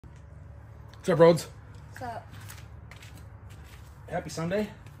What's up, Rhodes? What's up? Happy Sunday?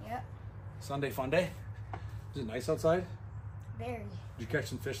 Yep. Sunday fun day? Is it nice outside? Very. Did you catch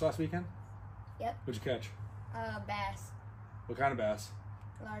some fish last weekend? Yep. What'd you catch? Bass. What kind of bass?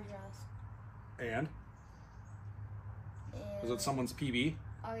 Large rounds. And? Was it someone's PB?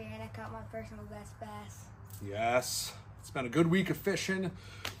 Oh yeah, and I caught my personal best bass. Yes. It's been a good week of fishing.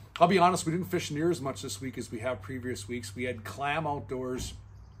 I'll be honest, we didn't fish near as much this week as we have previous weeks. We had Clam Outdoors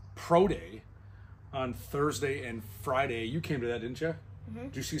Pro Day on Thursday and Friday. You came to that, didn't you? Mm-hmm.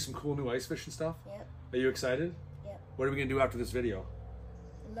 Did you see some cool new ice fishing stuff? Yep. Are you excited? Yep. What are we going to do after this video?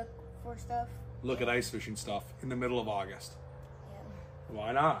 Look for stuff. Look at ice fishing stuff in the middle of August. Yep.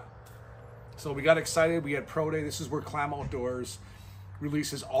 Why not? So we got excited. We had Pro Day. This is where Clam Outdoors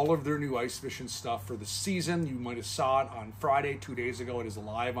releases all of their new ice fishing stuff for the season. You might have saw it on Friday, 2 days ago. It is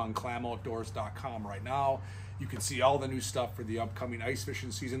live on clamoutdoors.com right now. You can see all the new stuff for the upcoming ice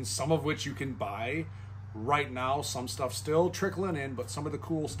fishing season, some of which you can buy right now. Some stuff still trickling in, but some of the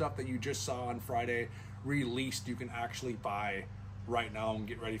cool stuff that you just saw on Friday released, you can actually buy right now and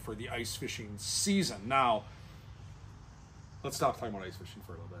get ready for the ice fishing season. Now, let's stop talking about ice fishing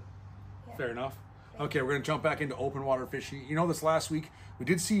for a little bit. Yeah. Fair enough? Okay, we're going to jump back into open water fishing. You know, this last week, we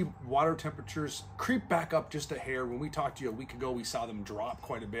did see water temperatures creep back up just a hair. When we talked to you a week ago, we saw them drop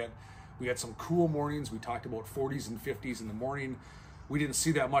quite a bit. We had some cool mornings. We talked about 40s and 50s in the morning. We didn't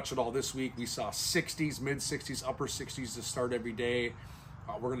see that much at all this week. We saw 60s, mid 60s, upper 60s to start every day.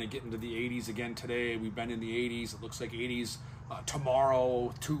 We're going to get into the 80s again today. We've been in the 80s. It looks like 80s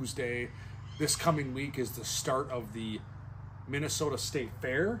tomorrow, Tuesday. This coming week is the start of the Minnesota State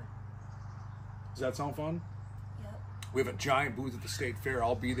Fair. Does that sound fun? Yep. We have a giant booth at the State Fair.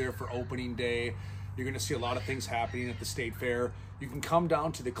 I'll be there for opening day. You're going to see a lot of things happening at the State Fair. You can come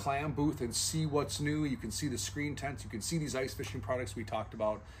down to the Clam booth and see what's new. You can see the screen tents. You can see these ice fishing products we talked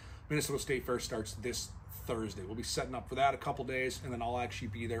about. Minnesota State Fair starts this Thursday. We'll be setting up for that a couple days, and then I'll actually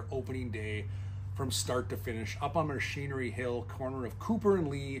be there opening day from start to finish up on Machinery Hill, corner of Cooper and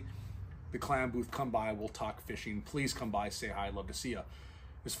Lee. The Clam booth, come by. We'll talk fishing. Please come by, say hi. I'd love to see you.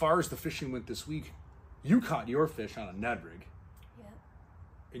 As far as the fishing went this week, you caught your fish on a Ned rig. Yep.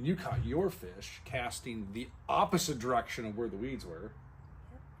 And you caught your fish casting the opposite direction of where the weeds were.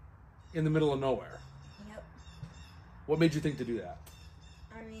 Yep. In the middle of nowhere. Yep. What made you think to do that?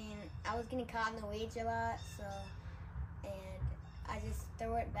 I mean, I was getting caught in the weeds a lot, so, and I just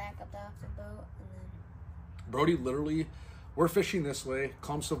threw it back up the opposite boat, and then. Brody, literally, we're fishing this way,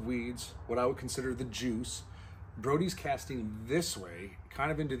 clumps of weeds, what I would consider the juice. Brody's casting this way,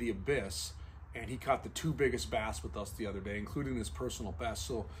 kind of into the abyss, and he caught the two biggest bass with us the other day, including his personal best.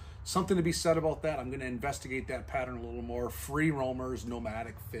 So something to be said about that. I'm going to investigate that pattern a little more. Free roamers,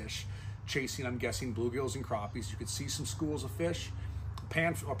 nomadic fish, chasing, I'm guessing, bluegills and crappies. You could see some schools of fish,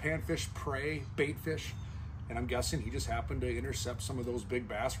 panfish, prey, bait fish, and I'm guessing he just happened to intercept some of those big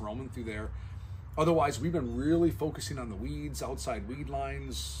bass roaming through there. Otherwise, we've been really focusing on the weeds, outside weed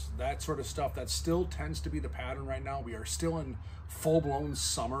lines, that sort of stuff. That still tends to be the pattern right now. We are still in full-blown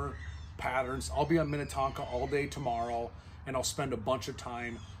summer patterns. I'll be on Minnetonka all day tomorrow, and I'll spend a bunch of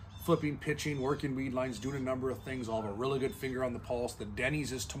time flipping, pitching, working weed lines, doing a number of things. I'll have a really good finger on the pulse. The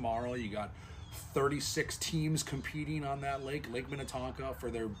Denny's is tomorrow. You got 36 teams competing on that Lake Minnetonka, for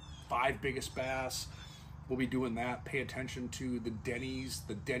their 5 biggest bass. We'll be doing that. Pay attention to the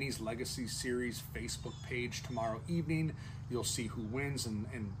Denny's Legacy Series Facebook page tomorrow evening. You'll see who wins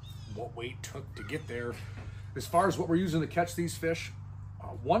and what weight took to get there. As far as what we're using to catch these fish,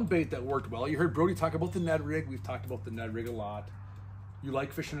 one bait that worked well. You heard Brody talk about the Ned rig. We've talked about the Ned rig a lot. You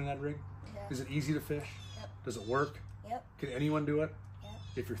like fishing a Ned rig? Yeah. Is it easy to fish? Yep. Does it work? Yep. Can anyone do it? Yep.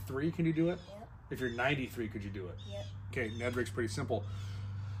 If you're 3, can you do it? Yep. If you're 93, could you do it? Yep. Okay, Ned rig's pretty simple.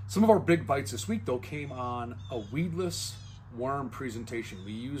 Some of our big bites this week, though, came on a weedless worm presentation.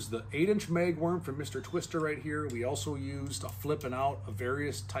 We used the 8-inch mag worm from Mr. Twister right here. We also used a flipping out of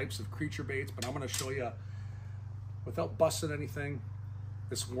various types of creature baits, but I'm going to show you, without busting anything,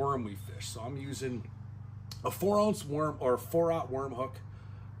 this worm we fish. So I'm using a 4-ounce worm, or a 4-aught worm hook.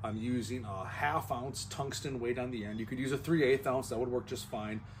 I'm using a 1/2 ounce tungsten weight on the end. You could use a 3/8 ounce, that would work just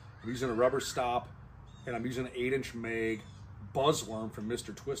fine. I'm using a rubber stop, and I'm using an 8-inch mag buzzworm from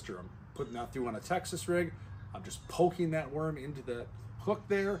Mr. Twister. I'm putting that through on a Texas rig. I'm just poking that worm into the hook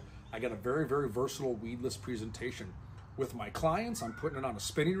there. I got a very, very versatile weedless presentation. With my clients, I'm putting it on a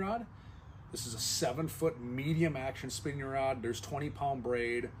spinning rod. This is a 7-foot medium action spinning rod. There's 20-pound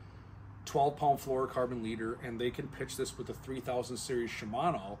braid, 12-pound fluorocarbon leader, and they can pitch this with a 3000 series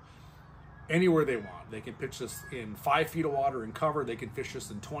Shimano anywhere they want. They can pitch this in 5 feet of water in cover. They can fish this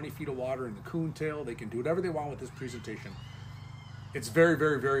in 20 feet of water in the coontail. They can do whatever they want with this presentation. It's very,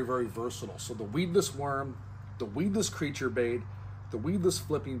 very, very, very versatile. So the weedless worm, the weedless creature bait, the weedless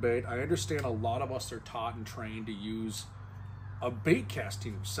flipping bait. I understand a lot of us are taught and trained to use a bait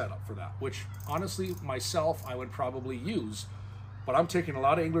casting setup for that, which honestly, myself, I would probably use. But I'm taking a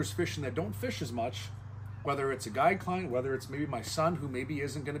lot of anglers fishing that don't fish as much, whether it's a guide client, whether it's maybe my son who maybe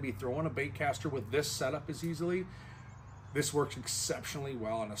isn't going to be throwing a bait caster with this setup as easily. This works exceptionally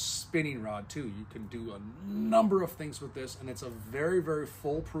well on a spinning rod too. You can do a number of things with this, and it's a very, very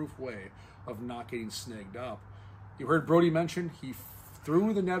foolproof way of not getting snagged up. You heard Brody mention he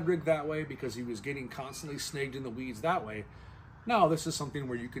threw the Ned rig that way because he was getting constantly snagged in the weeds that way. Now this is something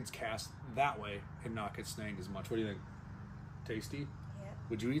where you could cast that way and not get snagged as much. What do you think? Tasty? Yeah.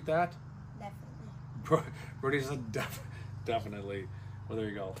 Would you eat that? Definitely. Brody said definitely. Well, there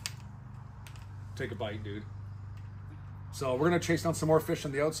you go. Take a bite, dude. So we're going to chase down some more fish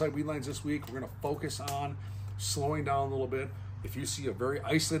on the outside weed lines this week. We're going to focus on slowing down a little bit. If you see a very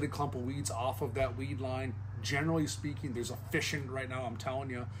isolated clump of weeds off of that weed line, generally speaking, there's a fish in it right now, I'm telling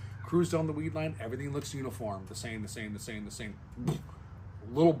you. Cruise down the weed line, everything looks uniform. The same.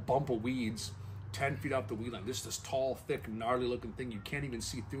 Little bump of weeds 10 feet off the weed line. This tall, thick, gnarly looking thing. You can't even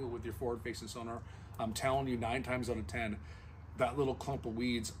see through it with your forward facing sonar. I'm telling you, 9 times out of 10, that little clump of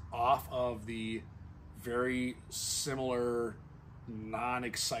weeds off of the very similar,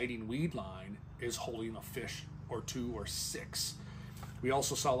 non-exciting weed line is holding a fish or 2 or 6. We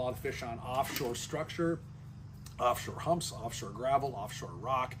also saw a lot of fish on offshore structure, offshore humps, offshore gravel, offshore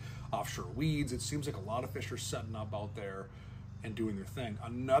rock, offshore weeds. It seems like a lot of fish are setting up out there and doing their thing.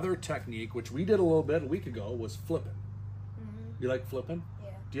 Another technique, which we did a little bit a week ago, was flipping. You like flipping? Yeah.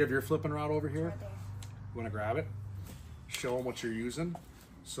 Do you have your flipping rod over here? Right there. You want to grab it? Show them what you're using.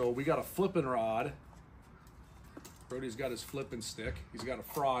 So we got a flipping rod. Brody's got his flipping stick. He's got a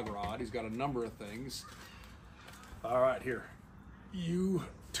frog rod. He's got a number of things. All right, here. You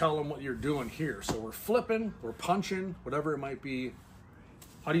tell them what you're doing here. So we're flipping, we're punching, whatever it might be.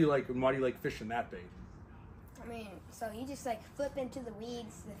 How do you like, and why do you like fishing that bait? I mean, so you just like flip into the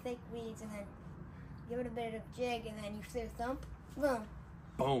weeds, the thick weeds, and then give it a bit of jig, and then you see a thump, boom.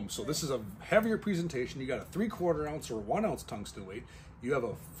 Boom. So this is a heavier presentation. You got a 3/4 ounce or 1 ounce tungsten weight. You have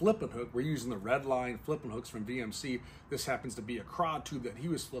a flipping hook. We're using the red line flipping hooks from VMC. This happens to be a craw tube that he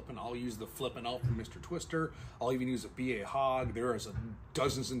was flipping. I'll use the flipping out from Mr. Twister. I'll even use a BA Hog. There is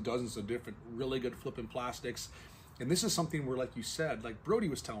dozens and dozens of different really good flipping plastics. And this is something where, like you said, like Brody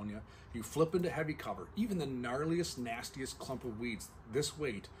was telling you, you flip into heavy cover. Even the gnarliest, nastiest clump of weeds, this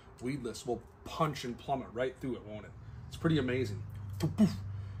weight, weedless, will punch and plummet right through it, won't it? It's pretty amazing. You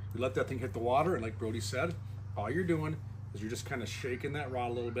let that thing hit the water, and like Brody said, all you're doing is you're just kind of shaking that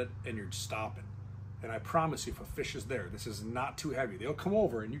rod a little bit, and you're stopping. And I promise you, if a fish is there, this is not too heavy. They'll come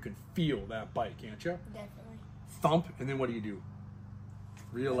over, and you can feel that bite, can't you? Definitely. Thump, and then what do?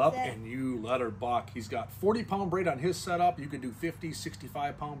 Reel up, and you let her buck. He's got 40-pound braid on his setup. You could do 50,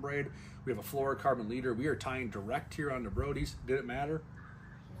 65-pound braid. We have a fluorocarbon leader. We are tying direct here on the Brodies. Did it matter?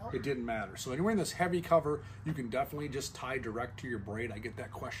 Nope. It didn't matter. So anywhere in this heavy cover, you can definitely just tie direct to your braid. I get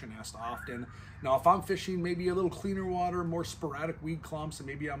that question asked often. Now, if I'm fishing maybe a little cleaner water, more sporadic weed clumps, and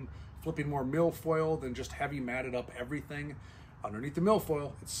maybe I'm flipping more milfoil than just heavy matted up everything, underneath the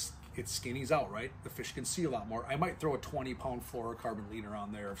milfoil, it skinnies out, right? The fish can see a lot more. I might throw a 20-pound fluorocarbon leader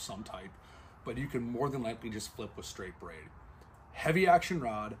on there of some type, but you can more than likely just flip with straight braid. Heavy action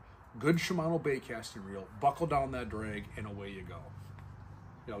rod, good Shimano bait casting reel, buckle down that drag, and away you go.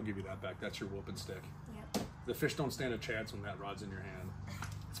 Yeah, I'll give you that back. That's your whooping stick. Yep. The fish don't stand a chance when that rod's in your hand.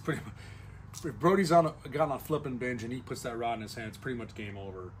 It's pretty much, if Brody's got on a flipping binge and he puts that rod in his hand, it's pretty much game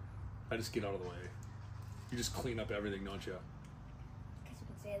over. I just get out of the way. You just clean up everything, don't you?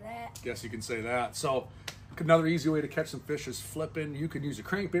 Say that. Guess you can say that. So another easy way to catch some fish is flipping. You can use a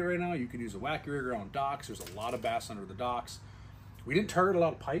crankbait right now. You can use a wacky rigger on docks. There's a lot of bass under the docks. We didn't target a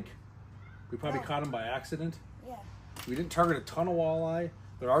lot of pike. We probably caught them by accident. Yeah. We didn't target a ton of walleye.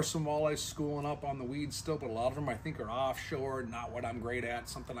 There are some walleyes schooling up on the weeds still, but a lot of them I think are offshore, not what I'm great at,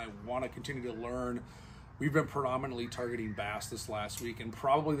 something I want to continue to learn. We've been predominantly targeting bass this last week, and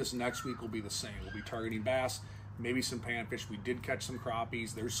probably this next week will be the same. We'll be targeting bass, maybe some panfish. We did catch some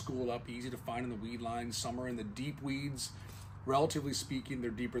crappies. They're schooled up, easy to find in the weed lines. Some are in the deep weeds. Relatively speaking,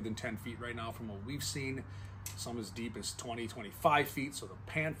 they're deeper than 10 feet right now from what we've seen. Some as deep as 20, 25 feet. So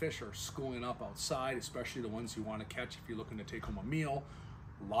the panfish are schooling up outside, especially the ones you want to catch if you're looking to take home a meal.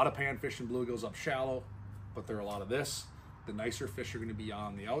 A lot of panfish and bluegills up shallow, but there are a lot of this. The nicer fish are going to be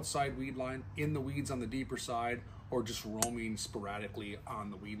on the outside weed line, in the weeds on the deeper side, or just roaming sporadically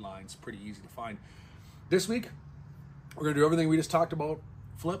on the weed lines. Pretty easy to find. This week, we're going to do everything we just talked about.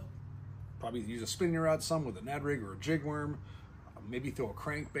 Flip, probably use a spinning rod some with a Ned rig or a jig worm. maybe throw a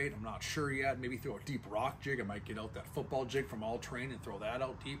crankbait. I'm not sure yet. Maybe throw a deep rock jig. I might get out that football jig from All Train and throw that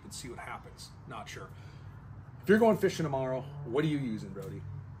out deep and see what happens. Not sure. If you're going fishing tomorrow, what are you using, Brody?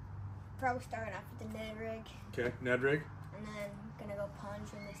 Probably starting off with the Ned rig. Okay, Ned rig. And then gonna go punch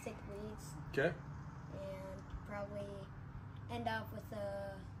in the thick weeds. Okay. And probably end up with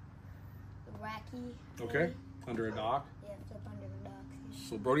a wacky. Okay. Maybe. Under a dock. Yeah, flip under the dock.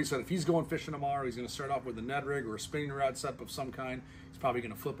 So Brody said if he's going fishing tomorrow, he's going to start off with a Ned rig or a spinning rod setup of some kind. He's probably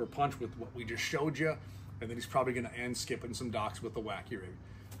going to flip or punch with what we just showed you, and then he's probably going to end skipping some docks with the wacky rig.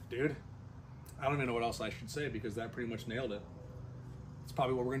 Dude, I don't even know what else I should say because that pretty much nailed it. It's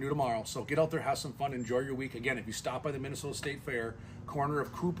probably what we're going to do tomorrow. So get out there, have some fun, enjoy your week. Again, if you stop by the Minnesota State Fair, corner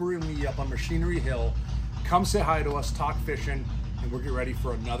of Cooper and Lee up on Machinery Hill, come say hi to us, talk fishing, and we'll get ready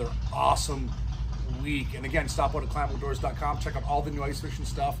for another awesome week. And again, stop out at clamoutdoors.com, check out all the new ice fishing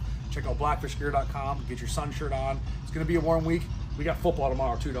stuff, check out blackfishgear.com, get your sun shirt on. It's going to be a warm week. We got football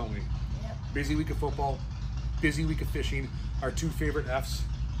tomorrow too, don't we? Yep. Busy week of football, busy week of fishing. Our two favorite F's,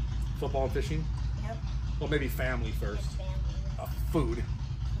 football and fishing. Yep. Well, maybe family first. Family. Food.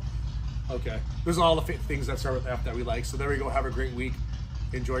 Okay, those are all the things that start with F that we like. So there we go. Have a great week.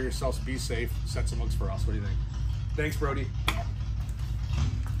 Enjoy yourselves. Be safe. Set some hooks for us. What do you think? Thanks, Brody. Yep.